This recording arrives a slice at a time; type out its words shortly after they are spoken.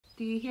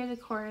Do you hear the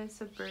chorus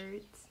of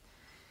birds?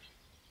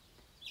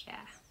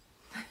 Yeah.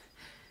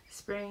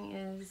 Spring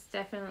is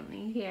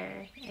definitely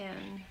here,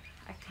 and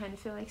I kind of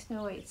feel like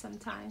Snow White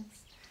sometimes.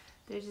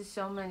 There's just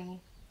so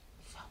many,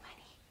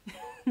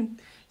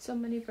 so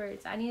many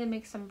birds. I need to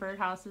make some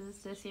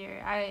birdhouses this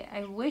year.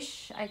 I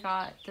wish I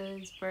got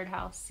those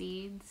birdhouse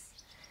seeds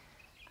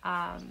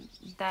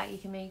that you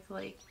can make,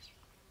 like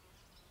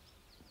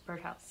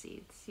birdhouse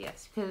seeds.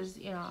 Yes, because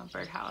you know a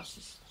birdhouse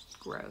just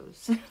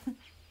grows.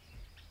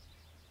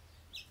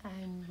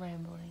 I'm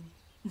rambling.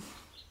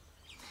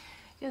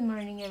 Good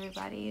morning,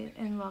 everybody,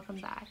 and welcome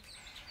back.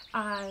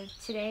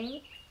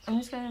 Today, I'm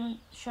just going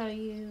to show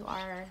you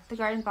the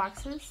garden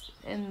boxes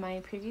in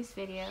my previous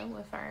video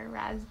with our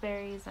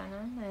raspberries in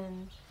them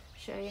and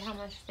show you how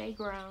much they've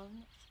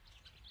grown.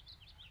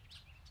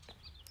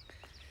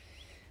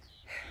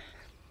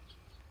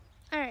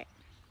 Alright,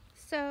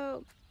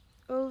 so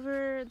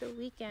over the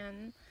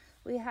weekend,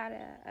 we had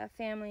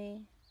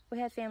family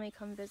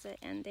come visit,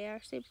 and they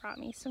actually brought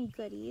me some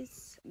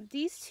goodies.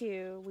 These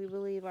two, we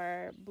believe,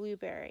 are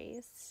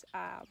blueberries.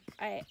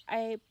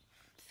 I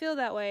feel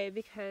that way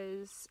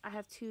because I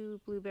have two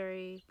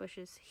blueberry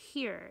bushes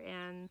here,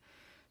 and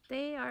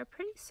they are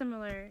pretty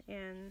similar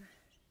in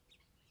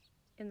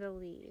the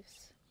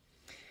leaves.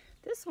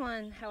 This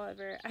one,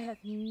 however, I have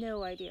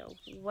no idea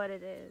what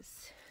it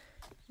is.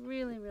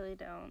 Really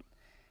don't.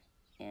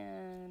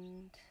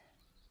 And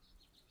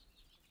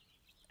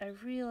I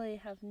really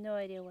have no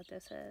idea what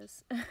this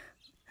is.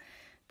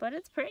 But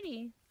it's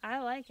pretty. I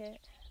like it.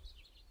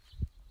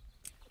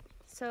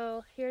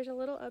 So here's a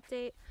little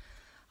update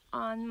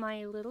on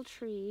my little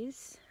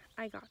trees.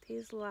 I got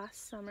these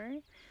last summer.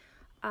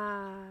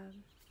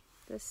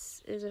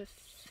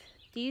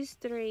 These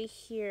three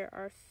here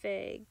are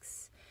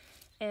figs,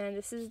 and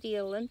this is the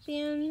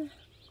Olympian,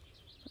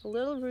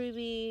 Little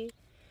Ruby,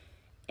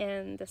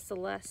 and the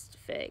Celeste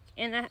fig.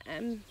 And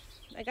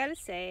I gotta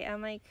say,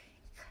 I'm like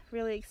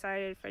really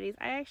excited for these.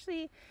 I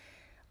actually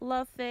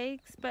love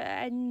figs, but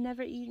I'd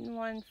never eaten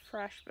one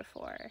fresh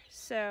before,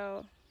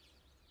 so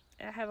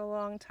I have a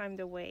long time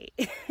to wait.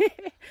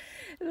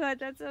 But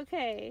that's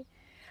okay.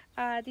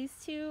 These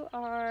two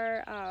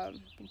are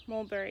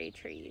mulberry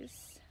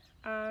trees.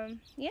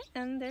 Yeah,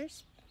 and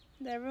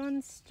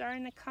everyone's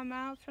starting to come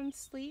out from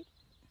sleep.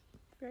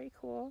 Very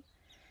cool.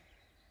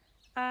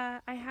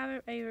 I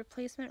have a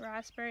replacement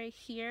raspberry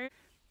here.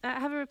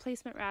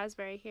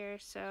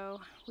 So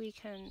we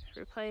can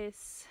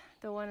replace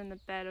the one in the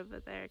bed over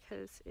there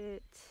because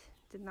it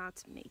did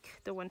not make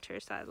the winter,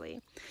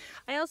 sadly.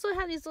 I also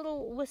have these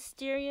little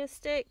wisteria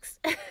sticks.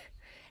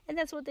 And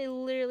that's what they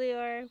literally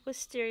are,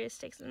 wisteria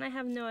sticks. And I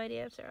have no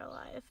idea if they're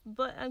alive,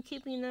 but I'm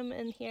keeping them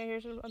in here.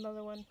 Here's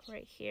another one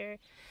right here.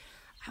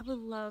 I would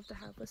love to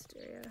have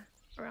wisteria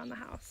around the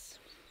house.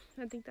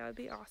 I think that would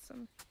be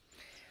awesome.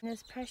 And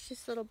these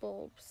precious little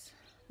bulbs,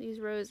 these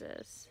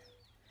roses.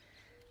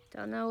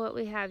 Don't know what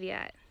we have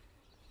yet.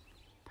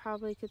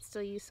 Probably could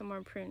still use some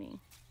more pruning.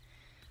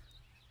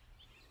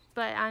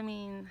 But I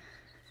mean,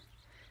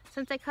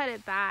 since I cut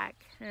it back,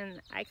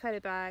 and I cut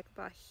it back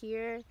about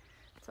here,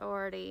 it's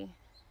already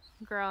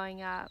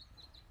growing up.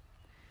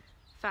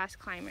 Fast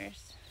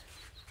climbers.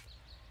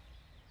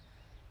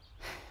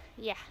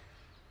 Yeah,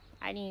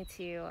 I need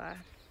to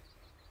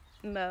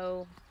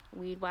mow,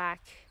 weed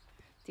whack,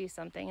 do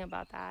something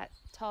about that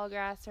tall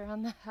grass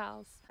around the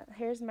house.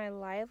 Here's my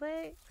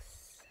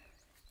lilacs,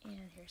 and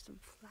here's some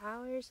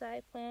flowers that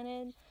I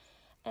planted.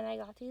 And I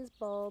got these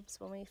bulbs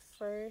when we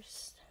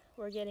first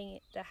were getting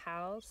the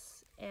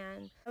house,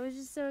 and I was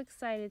just so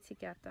excited to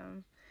get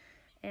them.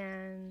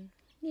 And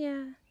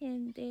yeah,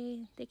 and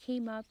they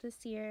came up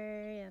this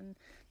year, and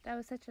that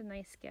was such a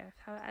nice gift.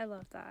 I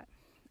love that.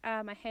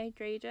 My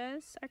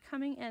hydrangeas are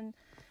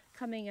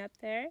coming up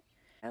there.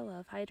 I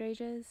love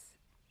hydrangeas,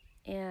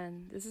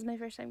 and this is my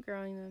first time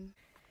growing them.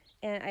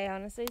 And I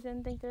honestly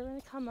didn't think they were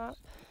gonna come up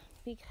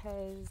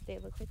because they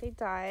look like they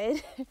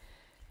died.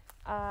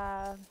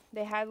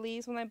 They had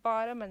leaves when I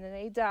bought them, and then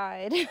they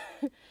died.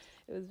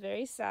 It was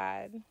very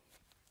sad.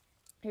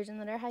 Here's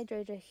another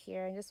hydrangea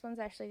here, and this one's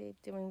actually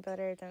doing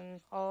better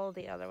than all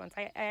the other ones.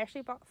 I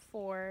actually bought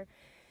 4,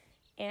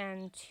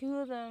 and 2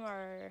 of them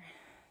are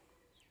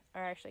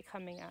actually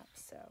coming up,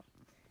 so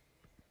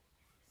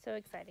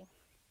exciting.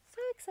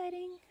 So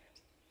exciting.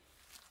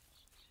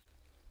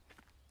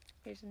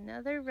 Here's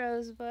another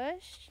rose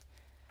bush.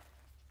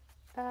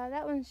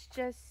 That one's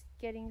just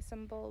getting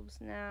some bulbs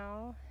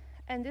now.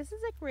 And this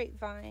is a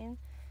grapevine,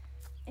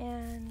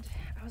 and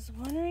I was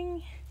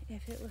wondering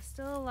if it was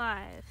still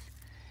alive.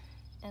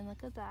 And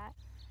look at that.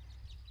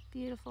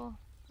 Beautiful.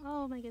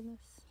 Oh my goodness.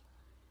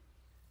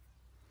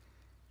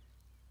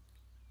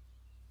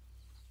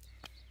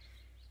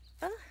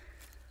 Oh,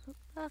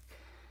 look.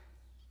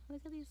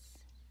 Look at these.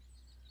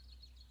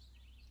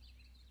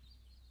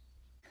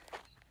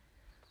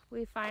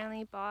 We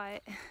finally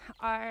bought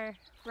our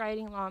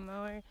riding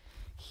lawnmower.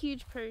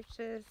 Huge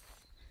purchase.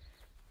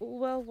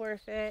 Well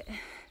worth it.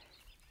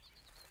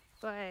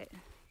 But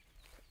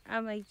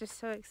I'm like just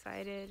so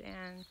excited,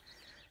 and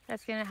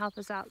that's gonna help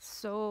us out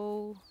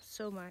so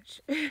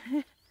much.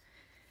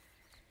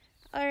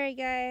 Alright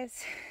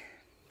guys,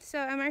 so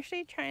I'm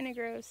actually trying to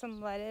grow some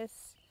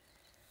lettuce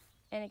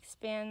and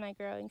expand my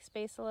growing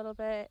space a little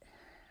bit.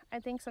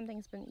 I think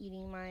something's been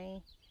eating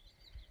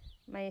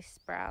my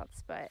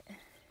sprouts, but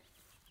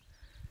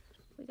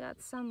we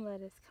got some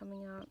lettuce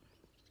coming up.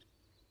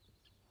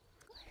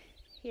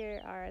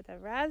 Here are the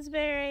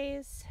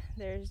raspberries.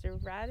 There's the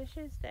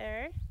radishes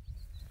there.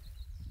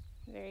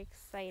 Very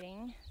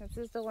exciting. This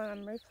is the one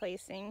I'm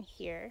replacing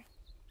here.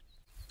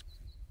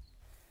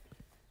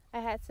 I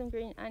had some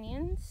green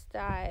onions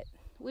that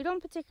we don't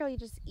particularly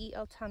just eat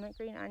a ton of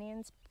green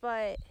onions,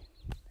 but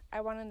I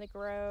wanted to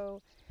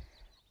grow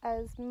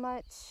as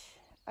much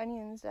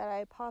onions that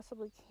I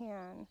possibly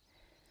can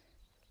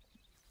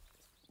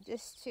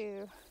just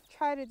to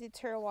try to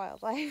deter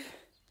wildlife.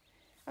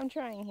 I'm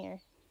trying here.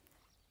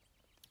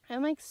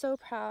 I'm like so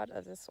proud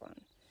of this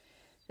one.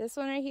 This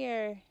one right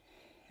here,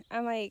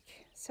 I'm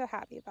like so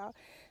happy about.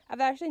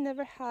 I've actually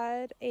never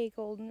had a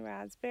golden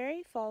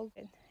raspberry fall,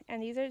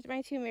 and these are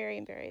my two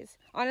marionberries.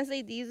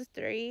 Honestly, these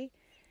three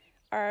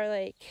are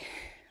like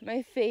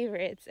my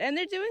favorites, and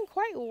they're doing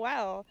quite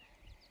well.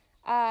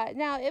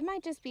 Now it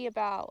might just be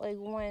about like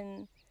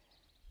when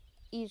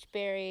each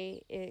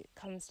berry it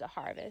comes to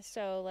harvest.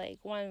 So like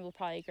one will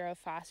probably grow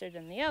faster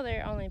than the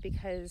other only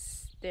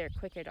because they're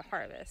quicker to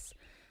harvest.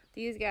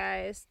 These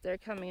guys, they're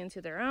coming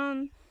into their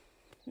own,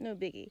 no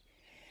biggie.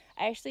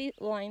 I actually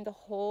lined the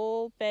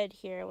whole bed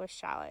here with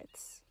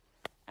shallots.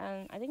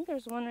 And I think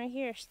there's one right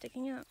here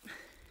sticking up.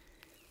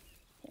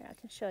 Here, I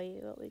can show you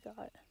what we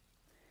got.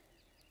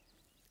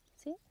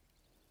 See?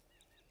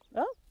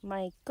 Oh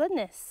my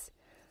goodness.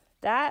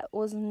 That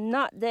was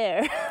not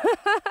there.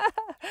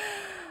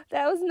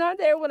 That was not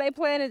there when I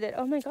planted it.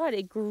 Oh my god,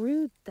 it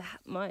grew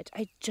that much.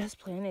 I just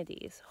planted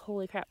these.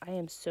 Holy crap, I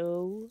am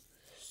so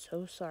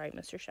sorry,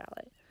 Mr.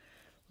 Shallot.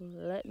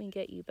 Let me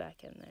get you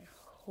back in there.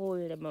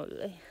 Holy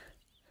moly.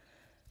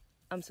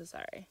 I'm so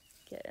sorry.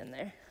 Get in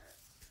there.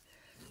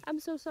 I'm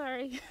so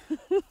sorry.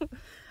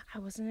 I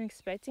wasn't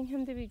expecting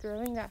him to be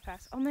growing that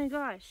fast. Oh my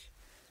gosh.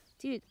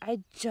 Dude, I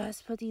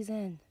just put these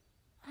in.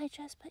 I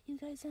just put you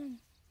guys in.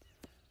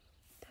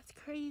 That's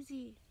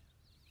crazy.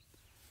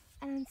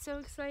 And it's so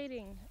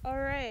exciting.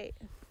 Alright.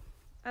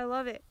 I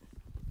love it.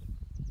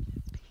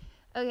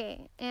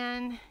 Okay,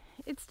 and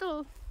it's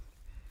still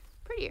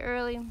pretty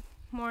early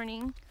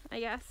morning, I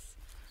guess.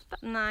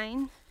 About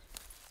 9.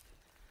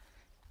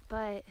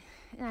 But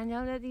I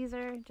know that these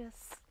are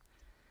just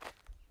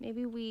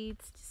maybe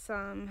weeds to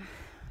some.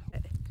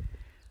 But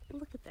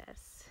look at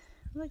this.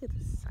 Look at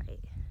this sight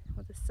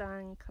with the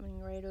sun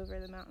coming right over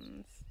the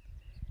mountains.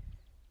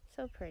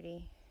 So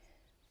pretty.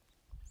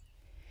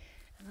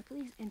 And look at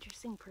these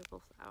interesting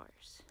purple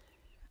flowers.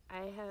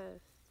 I have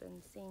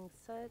been seeing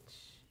such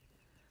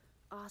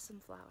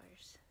awesome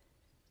flowers.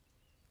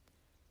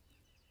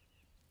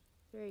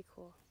 Very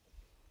cool.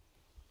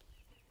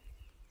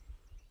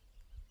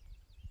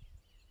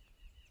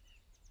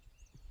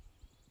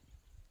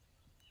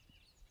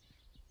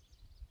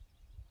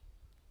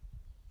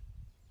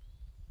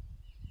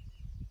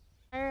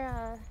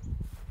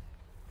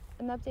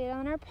 An update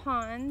on our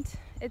pond.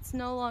 It's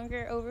no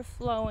longer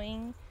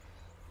overflowing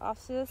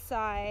off to the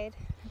side,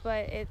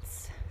 but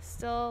it's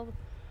still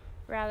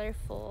rather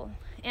full.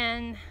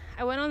 And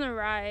I went on a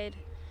ride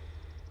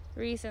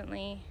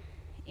recently,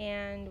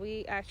 and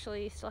we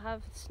actually still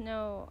have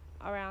snow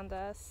around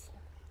us.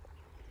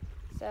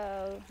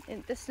 So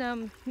the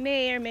snow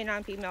may or may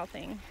not be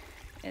melting,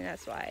 and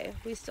that's why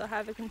we still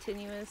have a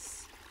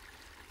continuous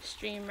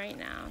stream right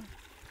now.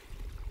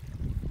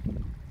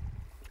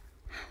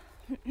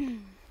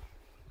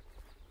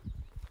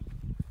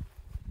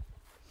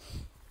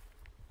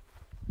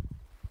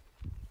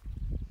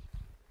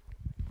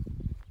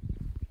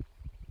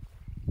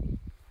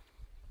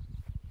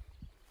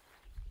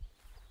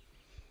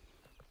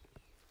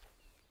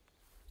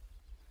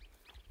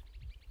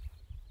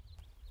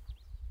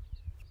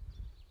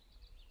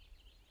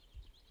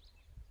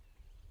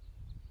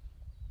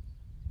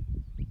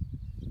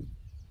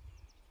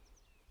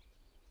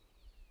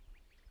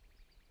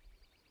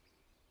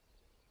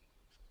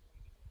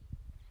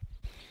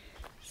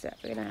 So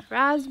we're gonna have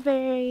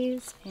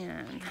raspberries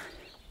and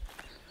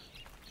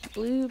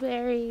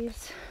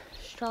blueberries,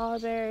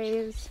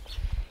 strawberries,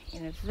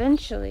 and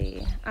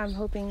eventually I'm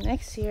hoping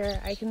next year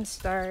I can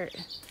start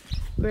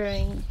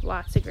growing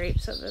lots of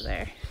grapes over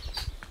there.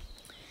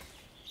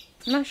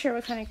 I'm not sure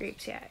what kind of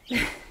grapes yet.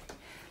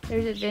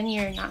 There's a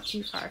vineyard not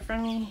too far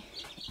from me,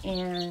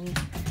 and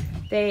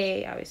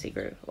they obviously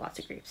grow lots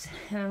of grapes.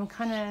 And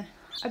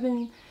I've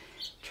been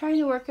trying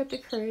to work up the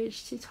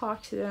courage to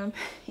talk to them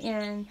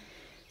and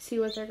see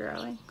what they're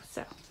growing.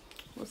 So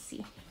we'll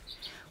see.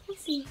 We'll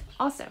see.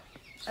 Also,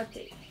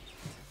 update.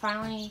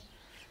 Finally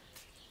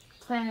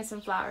planted some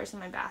flowers in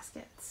my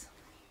baskets.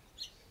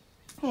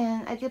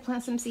 And I did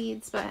plant some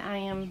seeds, but I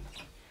am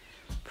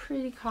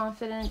pretty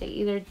confident they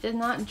either did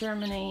not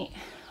germinate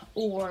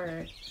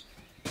or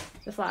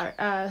the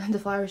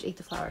flowers ate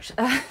the flowers.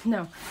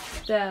 No,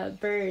 the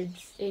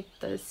birds ate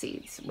the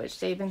seeds, which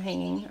they've been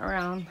hanging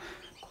around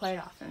quite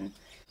often.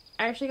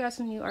 I actually got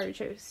some new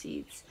artichoke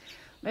seeds,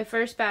 My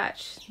first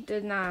batch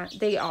did not,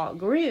 they all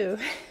grew,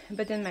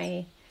 but then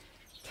my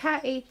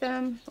cat ate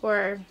them,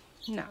 or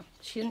no,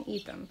 she didn't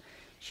eat them.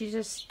 She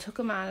just took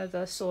them out of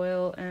the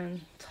soil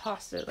and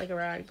tossed it like a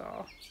rag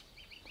doll.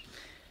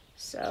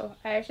 So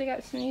I actually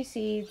got some new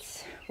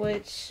seeds,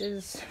 which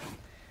is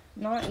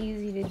not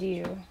easy to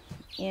do,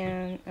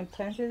 and I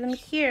planted them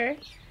here.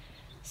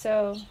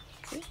 So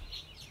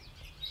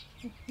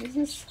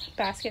isn't this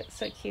basket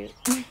so cute?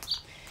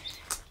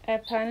 I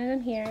planted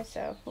them here,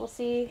 so we'll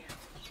see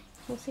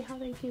how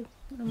they do.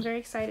 I'm very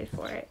excited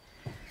for it.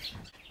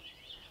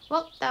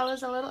 Well, that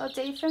was a little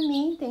update from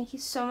me. Thank you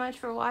so much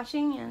for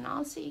watching, and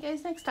I'll see you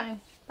guys next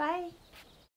time. Bye.